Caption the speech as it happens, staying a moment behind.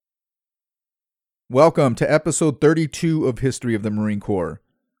Welcome to episode 32 of History of the Marine Corps.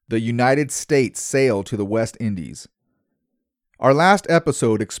 The United States sailed to the West Indies. Our last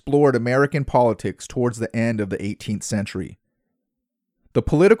episode explored American politics towards the end of the 18th century. The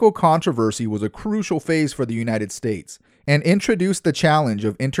political controversy was a crucial phase for the United States and introduced the challenge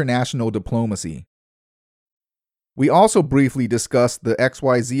of international diplomacy. We also briefly discussed the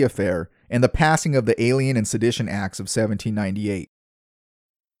XYZ affair and the passing of the Alien and Sedition Acts of 1798.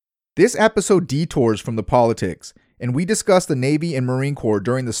 This episode detours from the politics, and we discuss the Navy and Marine Corps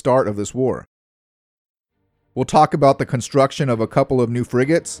during the start of this war. We'll talk about the construction of a couple of new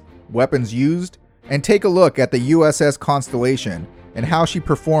frigates, weapons used, and take a look at the USS Constellation and how she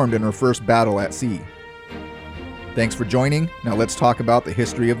performed in her first battle at sea. Thanks for joining. Now let's talk about the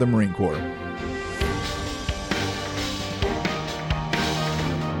history of the Marine Corps.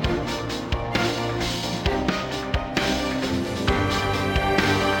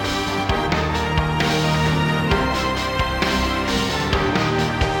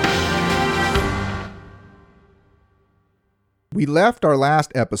 We left our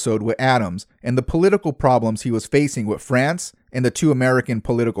last episode with Adams and the political problems he was facing with France and the two American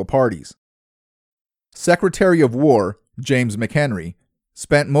political parties. Secretary of War, James McHenry,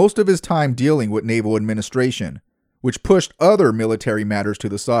 spent most of his time dealing with naval administration, which pushed other military matters to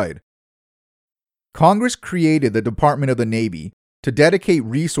the side. Congress created the Department of the Navy to dedicate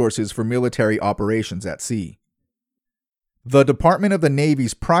resources for military operations at sea. The Department of the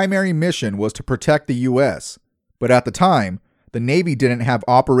Navy's primary mission was to protect the U.S., but at the time, the Navy didn't have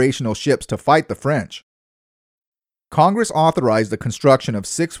operational ships to fight the French. Congress authorized the construction of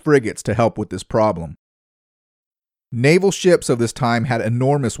 6 frigates to help with this problem. Naval ships of this time had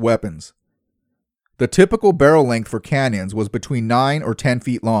enormous weapons. The typical barrel length for cannons was between 9 or 10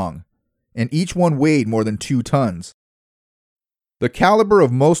 feet long, and each one weighed more than 2 tons. The caliber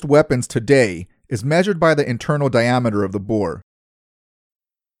of most weapons today is measured by the internal diameter of the bore.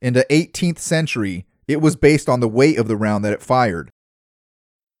 In the 18th century, it was based on the weight of the round that it fired.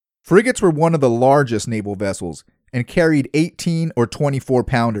 Frigates were one of the largest naval vessels and carried 18 or 24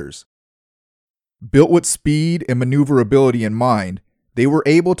 pounders. Built with speed and maneuverability in mind, they were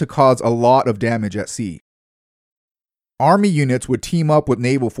able to cause a lot of damage at sea. Army units would team up with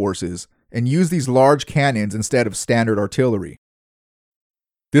naval forces and use these large cannons instead of standard artillery.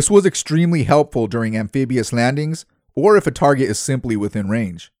 This was extremely helpful during amphibious landings or if a target is simply within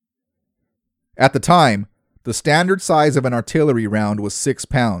range. At the time, the standard size of an artillery round was 6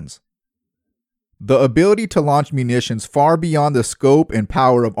 pounds. The ability to launch munitions far beyond the scope and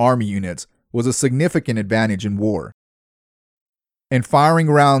power of army units was a significant advantage in war. And firing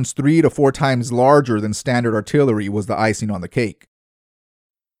rounds 3 to 4 times larger than standard artillery was the icing on the cake.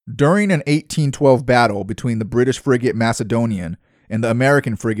 During an 1812 battle between the British frigate Macedonian and the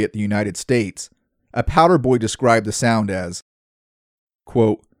American frigate the United States, a powder boy described the sound as,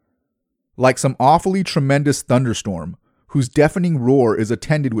 quote, like some awfully tremendous thunderstorm, whose deafening roar is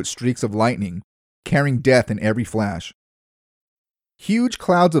attended with streaks of lightning, carrying death in every flash. Huge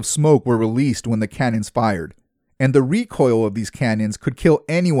clouds of smoke were released when the cannons fired, and the recoil of these cannons could kill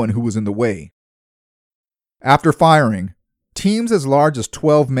anyone who was in the way. After firing, teams as large as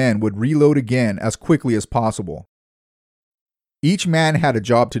 12 men would reload again as quickly as possible. Each man had a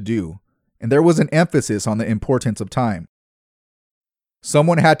job to do, and there was an emphasis on the importance of time.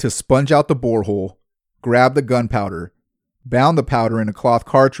 Someone had to sponge out the borehole, grab the gunpowder, bound the powder in a cloth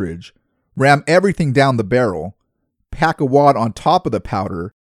cartridge, ram everything down the barrel, pack a wad on top of the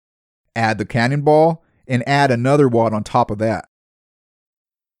powder, add the cannonball, and add another wad on top of that.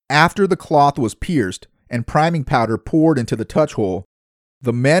 After the cloth was pierced and priming powder poured into the touch hole,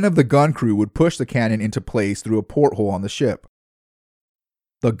 the men of the gun crew would push the cannon into place through a porthole on the ship.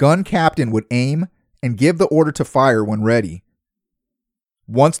 The gun captain would aim and give the order to fire when ready.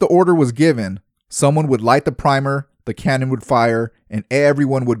 Once the order was given, someone would light the primer, the cannon would fire, and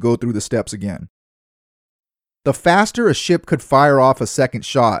everyone would go through the steps again. The faster a ship could fire off a second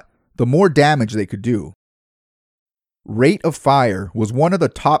shot, the more damage they could do. Rate of fire was one of the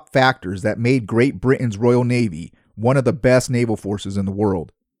top factors that made Great Britain's Royal Navy one of the best naval forces in the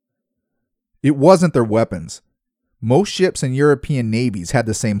world. It wasn't their weapons. Most ships in European navies had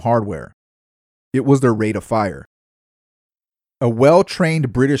the same hardware. It was their rate of fire. A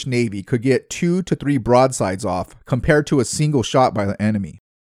well-trained British Navy could get 2 to 3 broadsides off compared to a single shot by the enemy.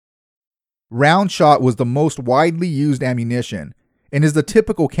 Round shot was the most widely used ammunition and is the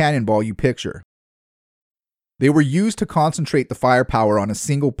typical cannonball you picture. They were used to concentrate the firepower on a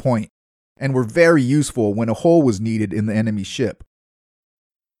single point and were very useful when a hole was needed in the enemy's ship.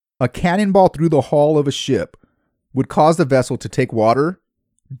 A cannonball through the hull of a ship would cause the vessel to take water,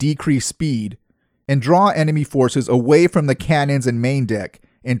 decrease speed, and draw enemy forces away from the cannons and main deck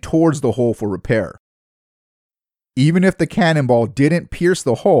and towards the hull for repair. Even if the cannonball didn't pierce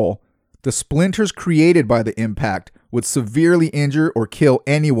the hull, the splinters created by the impact would severely injure or kill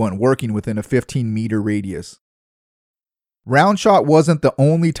anyone working within a 15-meter radius. Round shot wasn't the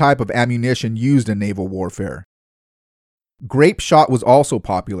only type of ammunition used in naval warfare. Grape shot was also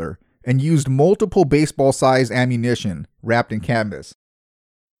popular and used multiple baseball-sized ammunition wrapped in canvas.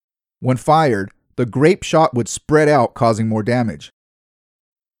 When fired, the grape shot would spread out, causing more damage.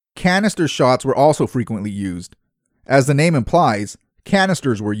 Canister shots were also frequently used. As the name implies,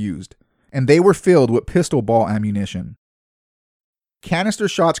 canisters were used, and they were filled with pistol ball ammunition. Canister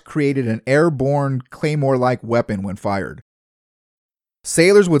shots created an airborne claymore-like weapon when fired.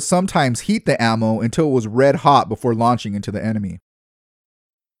 Sailors would sometimes heat the ammo until it was red hot before launching into the enemy.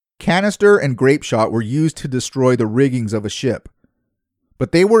 Canister and grape shot were used to destroy the riggings of a ship,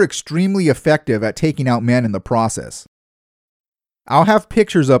 but they were extremely effective at taking out men in the process. I'll have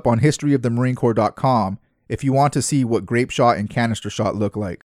pictures up on historyofthemarinecorps.com if you want to see what grape shot and canister shot look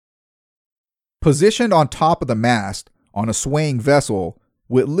like. Positioned on top of the mast, on a swaying vessel,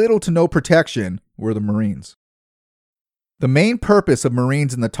 with little to no protection, were the Marines. The main purpose of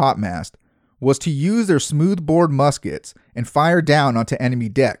Marines in the topmast was to use their smoothbore muskets and fire down onto enemy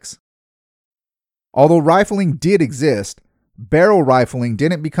decks. Although rifling did exist, barrel rifling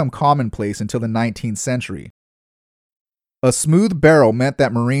didn't become commonplace until the 19th century. A smooth barrel meant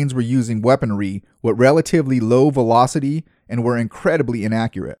that Marines were using weaponry with relatively low velocity and were incredibly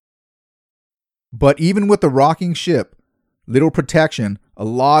inaccurate. But even with the rocking ship, little protection, a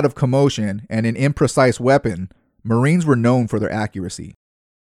lot of commotion, and an imprecise weapon, Marines were known for their accuracy.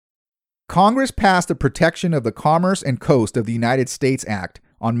 Congress passed the Protection of the Commerce and Coast of the United States Act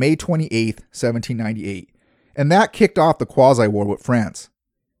on May 28, 1798, and that kicked off the quasi-war with France.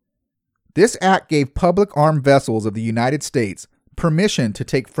 This act gave public armed vessels of the United States permission to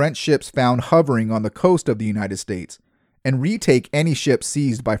take French ships found hovering on the coast of the United States and retake any ship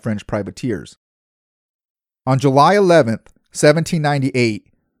seized by French privateers. On July 11, 1798,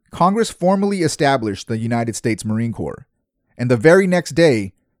 Congress formally established the United States Marine Corps, and the very next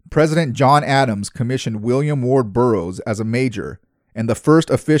day, President John Adams commissioned William Ward Burroughs as a major and the first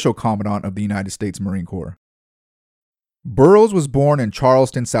official commandant of the United States Marine Corps. Burroughs was born in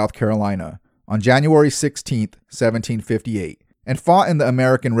Charleston, South Carolina, on January 16, 1758, and fought in the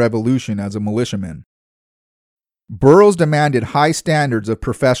American Revolution as a militiaman. Burroughs demanded high standards of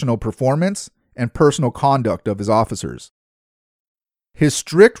professional performance and personal conduct of his officers. His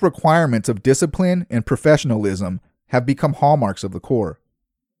strict requirements of discipline and professionalism have become hallmarks of the Corps.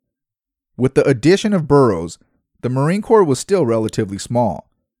 With the addition of Burroughs, the Marine Corps was still relatively small.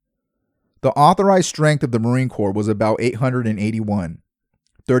 The authorized strength of the Marine Corps was about 881,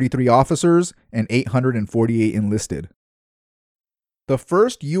 33 officers, and 848 enlisted. The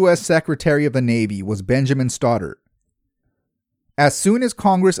first U.S. Secretary of the Navy was Benjamin Stoddert. As soon as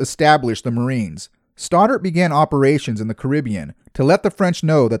Congress established the Marines, Stoddert began operations in the Caribbean to let the French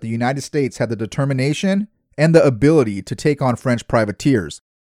know that the United States had the determination and the ability to take on French privateers.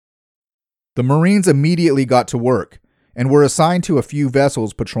 The Marines immediately got to work and were assigned to a few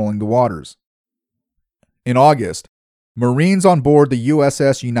vessels patrolling the waters. In August, Marines on board the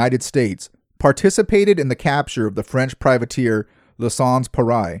USS United States participated in the capture of the French privateer Le Sans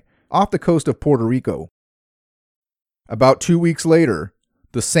Pareil off the coast of Puerto Rico. About 2 weeks later,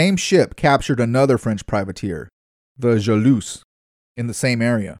 the same ship captured another French privateer, the Jalouse, in the same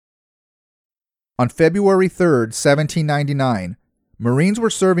area. On February 3, 1799, Marines were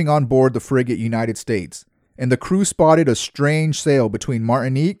serving on board the frigate United States, and the crew spotted a strange sail between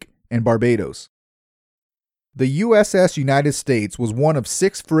Martinique and Barbados. The USS United States was one of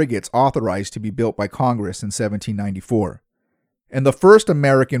 6 frigates authorized to be built by Congress in 1794, and the first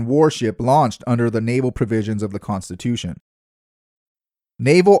American warship launched under the naval provisions of the Constitution.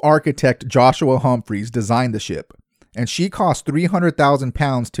 Naval architect Joshua Humphreys designed the ship, and she cost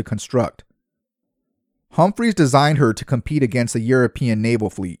 £300,000 to construct. Humphreys designed her to compete against the European naval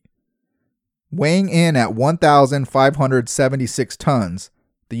fleet. Weighing in at 1,576 tons,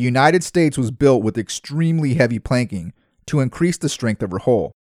 the United States was built with extremely heavy planking to increase the strength of her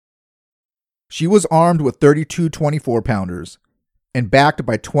hull. She was armed with 32 24-pounders and backed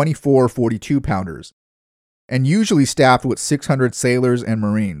by 24 42-pounders, and usually staffed with 600 sailors and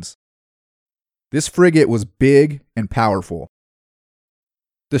Marines. This frigate was big and powerful.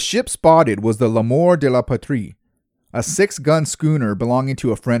 The ship spotted was the L'Amour de la Patrie, a 6-gun schooner belonging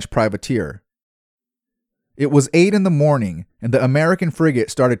to a French privateer. It was 8 in the morning, and the American frigate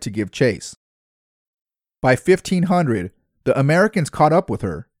started to give chase. By 1500, the Americans caught up with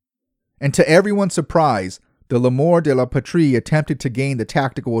her, and to everyone's surprise, the L'Amour de la Patrie attempted to gain the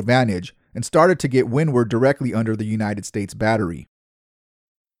tactical advantage and started to get windward directly under the United States battery.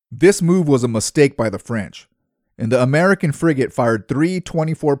 This move was a mistake by the French, and the American frigate fired 3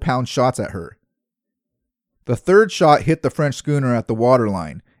 24-pound shots at her. The third shot hit the French schooner at the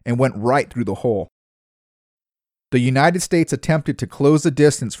waterline and went right through the hull. The United States attempted to close the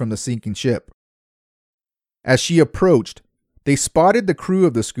distance from the sinking ship. As she approached, they spotted the crew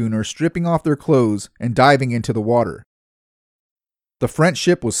of the schooner stripping off their clothes and diving into the water. The French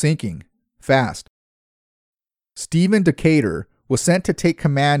ship was sinking, fast. Stephen Decatur was sent to take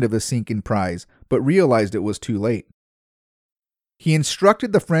command of the sinking prize, but realized it was too late. He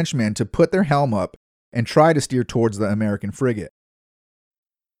instructed the Frenchmen to put their helm up and try to steer towards the American frigate.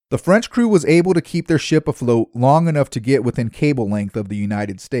 The French crew was able to keep their ship afloat long enough to get within cable length of the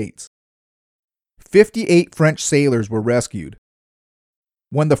United States. 58 French sailors were rescued.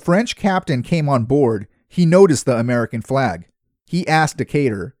 When the French captain came on board, he noticed the American flag. He asked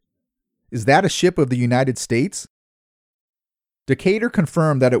Decatur, "Is that a ship of the United States?" Decatur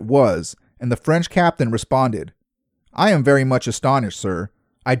confirmed that it was, and the French captain responded, "I am very much astonished, sir.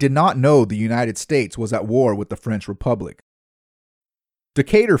 I did not know the United States was at war with the French Republic."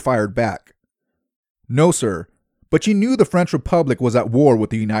 Decatur fired back, "No, sir, but you knew the French Republic was at war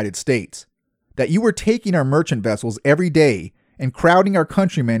with the United States, that you were taking our merchant vessels every day and crowding our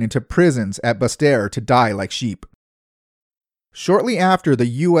countrymen into prisons at Basse-Terre to die like sheep." Shortly after the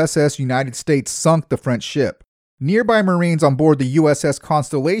USS United States sunk the French ship, nearby Marines on board the USS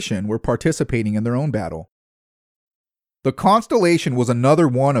Constellation were participating in their own battle. The Constellation was another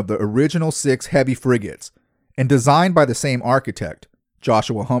one of the original 6 heavy frigates and designed by the same architect,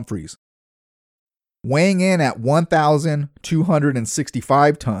 Joshua Humphreys. Weighing in at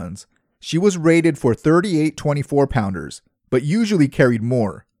 1,265 tons, she was rated for 38 24-pounders, but usually carried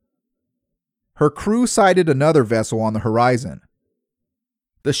more. Her crew sighted another vessel on the horizon.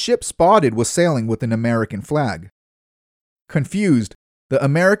 The ship spotted was sailing with an American flag. Confused, the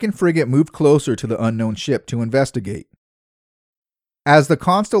American frigate moved closer to the unknown ship to investigate. As the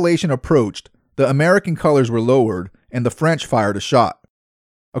Constellation approached, the American colors were lowered and the French fired a shot.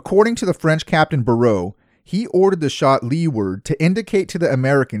 According to the French captain Barreau, he ordered the shot leeward to indicate to the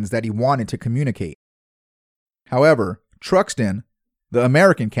Americans that he wanted to communicate. However, Truxtun, the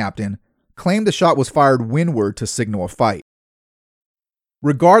American captain, claimed the shot was fired windward to signal a fight.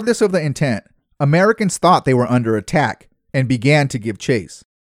 Regardless of the intent, Americans thought they were under attack and began to give chase.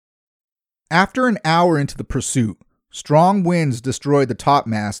 After an hour into the pursuit, strong winds destroyed the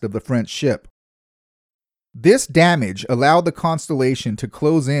topmast of the French ship. This damage allowed the Constellation to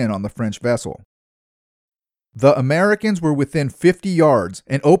close in on the French vessel. The Americans were within 50 yards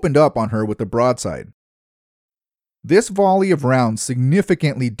and opened up on her with the broadside. This volley of rounds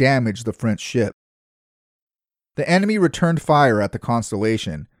significantly damaged the French ship. The enemy returned fire at the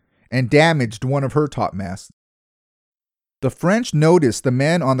Constellation and damaged one of her topmasts. The French noticed the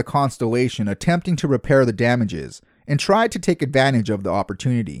men on the Constellation attempting to repair the damages and tried to take advantage of the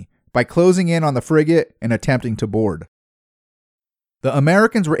opportunity by closing in on the frigate and attempting to board. The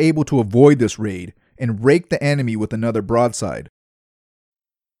Americans were able to avoid this raid and rake the enemy with another broadside.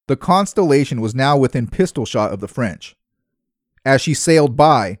 The Constellation was now within pistol shot of the French. As she sailed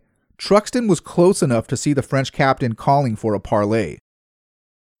by, Truxtun was close enough to see the French captain calling for a parley.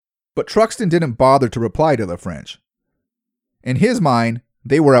 But Truxtun didn't bother to reply to the French. In his mind,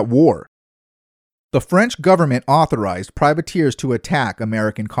 they were at war. The French government authorized privateers to attack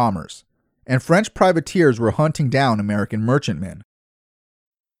American commerce, and French privateers were hunting down American merchantmen.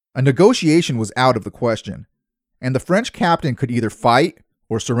 A negotiation was out of the question, and the French captain could either fight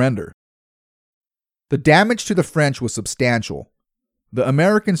or surrender. The damage to the French was substantial. The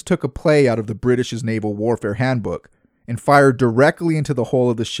Americans took a play out of the British's Naval Warfare Handbook and fired directly into the hull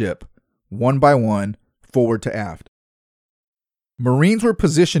of the ship, one by one, forward to aft. Marines were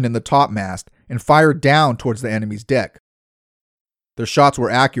positioned in the topmast and fired down towards the enemy's deck. Their shots were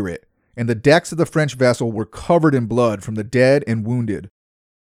accurate, and the decks of the French vessel were covered in blood from the dead and wounded.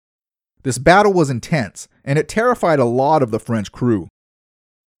 This battle was intense, and it terrified a lot of the French crew.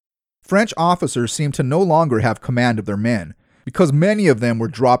 French officers seemed to no longer have command of their men, because many of them were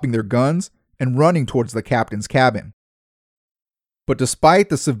dropping their guns and running towards the captain's cabin. But despite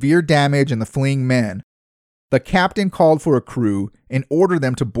the severe damage and the fleeing men, the captain called for a crew and ordered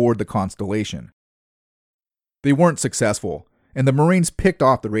them to board the Constellation. They weren't successful, and the Marines picked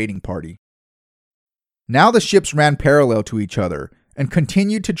off the raiding party. Now the ships ran parallel to each other and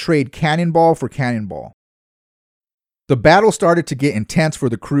continued to trade cannonball for cannonball. The battle started to get intense for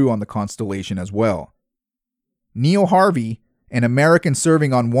the crew on the Constellation as well. Neil Harvey, an American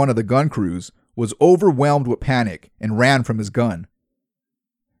serving on one of the gun crews, was overwhelmed with panic and ran from his gun.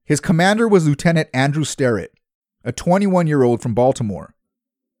 His commander was Lieutenant Andrew Sterrett, a 21-year-old from Baltimore.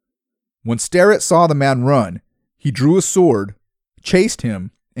 When Sterrett saw the man run, he drew a sword, chased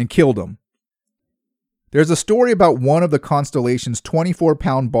him, and killed him. There's a story about one of the Constellation's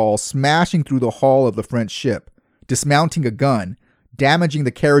 24-pound balls smashing through the hull of the French ship, dismounting a gun, damaging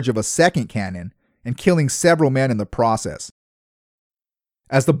the carriage of a second cannon, and killing several men in the process.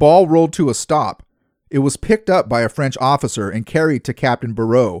 As the ball rolled to a stop, it was picked up by a French officer and carried to Captain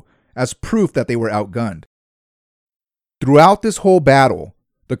Barreau as proof that they were outgunned. Throughout this whole battle,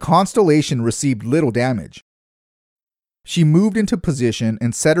 the Constellation received little damage. She moved into position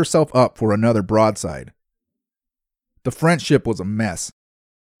and set herself up for another broadside. The French ship was a mess.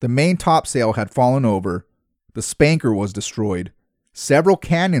 The main topsail had fallen over, the spanker was destroyed, several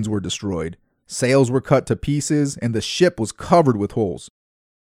cannons were destroyed, sails were cut to pieces, and the ship was covered with holes.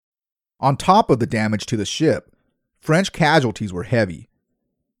 On top of the damage to the ship, French casualties were heavy.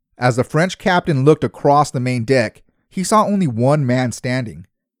 As the French captain looked across the main deck, he saw only one man standing.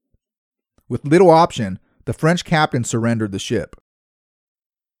 With little option, the French captain surrendered the ship.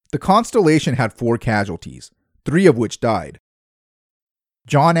 The Constellation had 4 casualties, 3 of which died.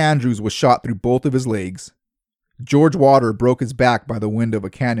 John Andrews was shot through both of his legs. George Water broke his back by the wind of a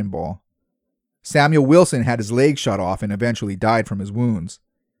cannonball. Samuel Wilson had his leg shot off and eventually died from his wounds.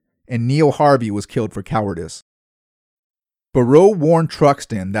 And Neil Harvey was killed for cowardice. Barreau warned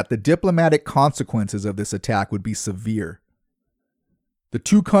Truxtun that the diplomatic consequences of this attack would be severe. The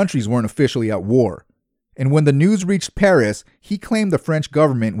two countries weren't officially at war, and when the news reached Paris, he claimed the French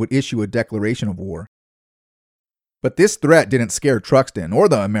government would issue a declaration of war. But this threat didn't scare Truxtun or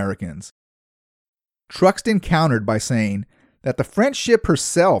the Americans. Truxtun countered by saying that the French ship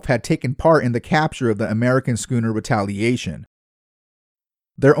herself had taken part in the capture of the American schooner Retaliation.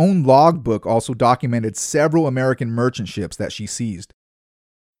 Their own logbook also documented several American merchant ships that she seized.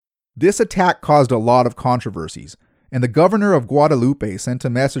 This attack caused a lot of controversies, and the governor of Guadeloupe sent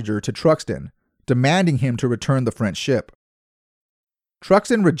a messenger to Truxtun, demanding him to return the French ship.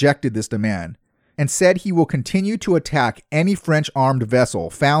 Truxtun rejected this demand, and said he will continue to attack any French armed vessel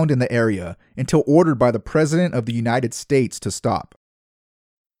found in the area until ordered by the President of the United States to stop.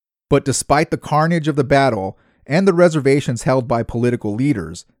 But despite the carnage of the battle, and the reservations held by political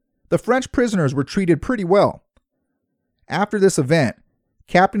leaders, the French prisoners were treated pretty well. After this event,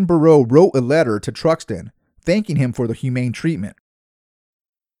 Captain Barreau wrote a letter to Truxtun, thanking him for the humane treatment.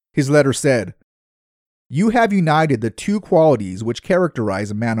 His letter said, "You have united the 2 qualities which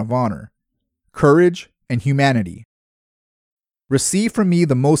characterize a man of honor, courage and humanity. Receive from me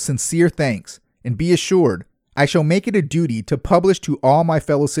the most sincere thanks, and be assured I shall make it a duty to publish to all my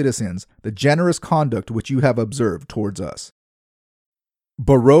fellow citizens the generous conduct which you have observed towards us."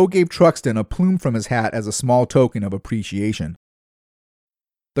 Barreau gave Truxtun a plume from his hat as a small token of appreciation.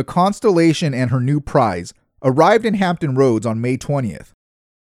 The Constellation and her new prize arrived in Hampton Roads on May 20th.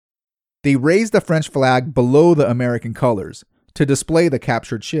 They raised the French flag below the American colors to display the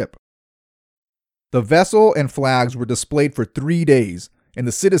captured ship. The vessel and flags were displayed for 3 days, and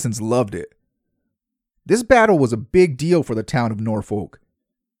the citizens loved it. This battle was a big deal for the town of Norfolk.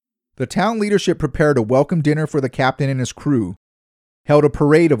 The town leadership prepared a welcome dinner for the captain and his crew, held a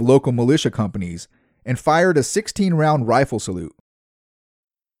parade of local militia companies, and fired a 16-round rifle salute.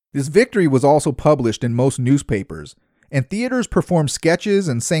 This victory was also published in most newspapers, and theaters performed sketches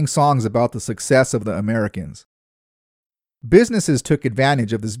and sang songs about the success of the Americans. Businesses took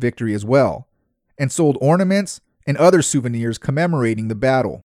advantage of this victory as well, and sold ornaments and other souvenirs commemorating the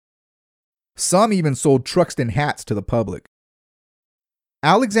battle. Some even sold Truxtun hats to the public.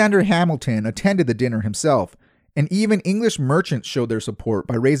 Alexander Hamilton attended the dinner himself, and even English merchants showed their support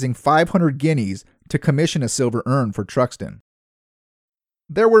by raising 500 guineas to commission a silver urn for Truxtun.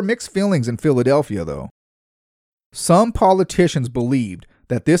 There were mixed feelings in Philadelphia, though. Some politicians believed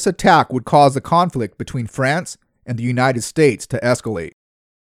that this attack would cause the conflict between France and the United States to escalate.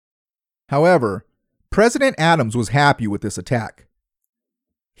 However, President Adams was happy with this attack.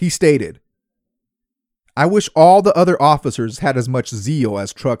 He stated, "I wish all the other officers had as much zeal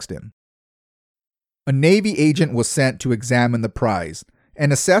as Truxtun." A Navy agent was sent to examine the prize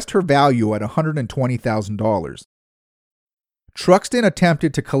and assessed her value at $120,000. Truxtun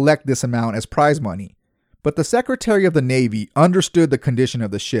attempted to collect this amount as prize money, but the Secretary of the Navy understood the condition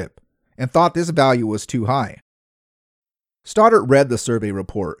of the ship and thought this value was too high. Stoddart read the survey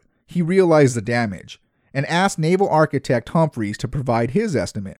report. He realized the damage and asked naval architect Humphreys to provide his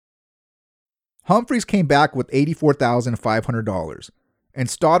estimate. Humphreys came back with $84,500, and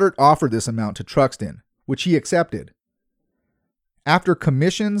Stoddart offered this amount to Truxtun, which he accepted. After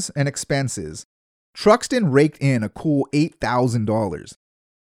commissions and expenses, Truxtun raked in a cool $8,000.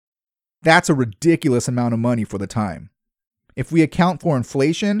 That's a ridiculous amount of money for the time. If we account for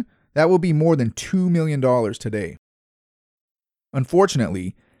inflation, that will be more than $2 million today.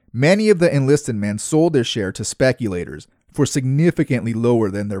 Unfortunately, many of the enlisted men sold their share to speculators for significantly lower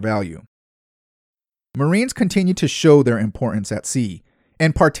than their value. Marines continued to show their importance at sea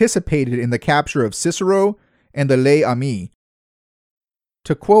and participated in the capture of Cicero and the Les Amis.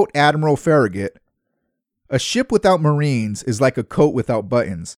 To quote Admiral Farragut, "A ship without Marines is like a coat without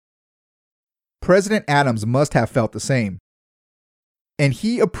buttons." President Adams must have felt the same. And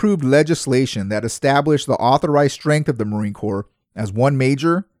he approved legislation that established the authorized strength of the Marine Corps as 1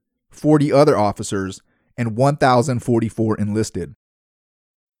 major, 40 other officers, and 1,044 enlisted.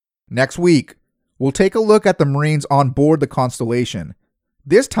 Next week, we'll take a look at the Marines on board the Constellation,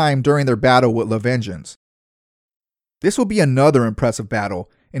 this time during their battle with La Vengeance. This will be another impressive battle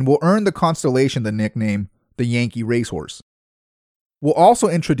and will earn the Constellation the nickname the Yankee Racehorse. We'll also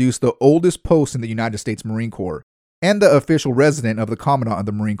introduce the oldest post in the United States Marine Corps and the official resident of the Commandant of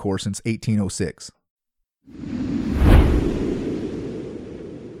the Marine Corps since 1806.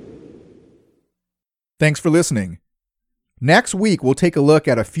 Thanks for listening. Next week, we'll take a look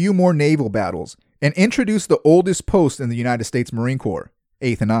at a few more naval battles and introduce the oldest post in the United States Marine Corps,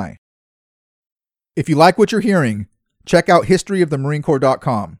 8th and I. If you like what you're hearing, check out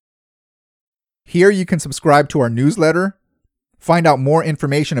historyofthemarinecorps.com. Here you can subscribe to our newsletter, find out more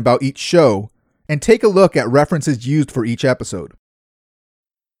information about each show, and take a look at references used for each episode.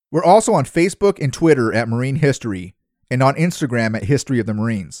 We're also on Facebook and Twitter at Marine History, and on Instagram at History of the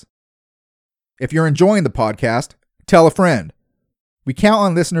Marines. If you're enjoying the podcast, tell a friend. We count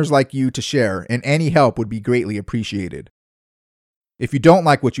on listeners like you to share, and any help would be greatly appreciated. If you don't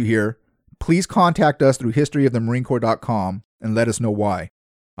like what you hear, please contact us through historyofthemarinecorps.com and let us know why.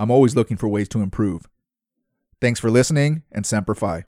 I'm always looking for ways to improve. Thanks for listening, and Semper Fi.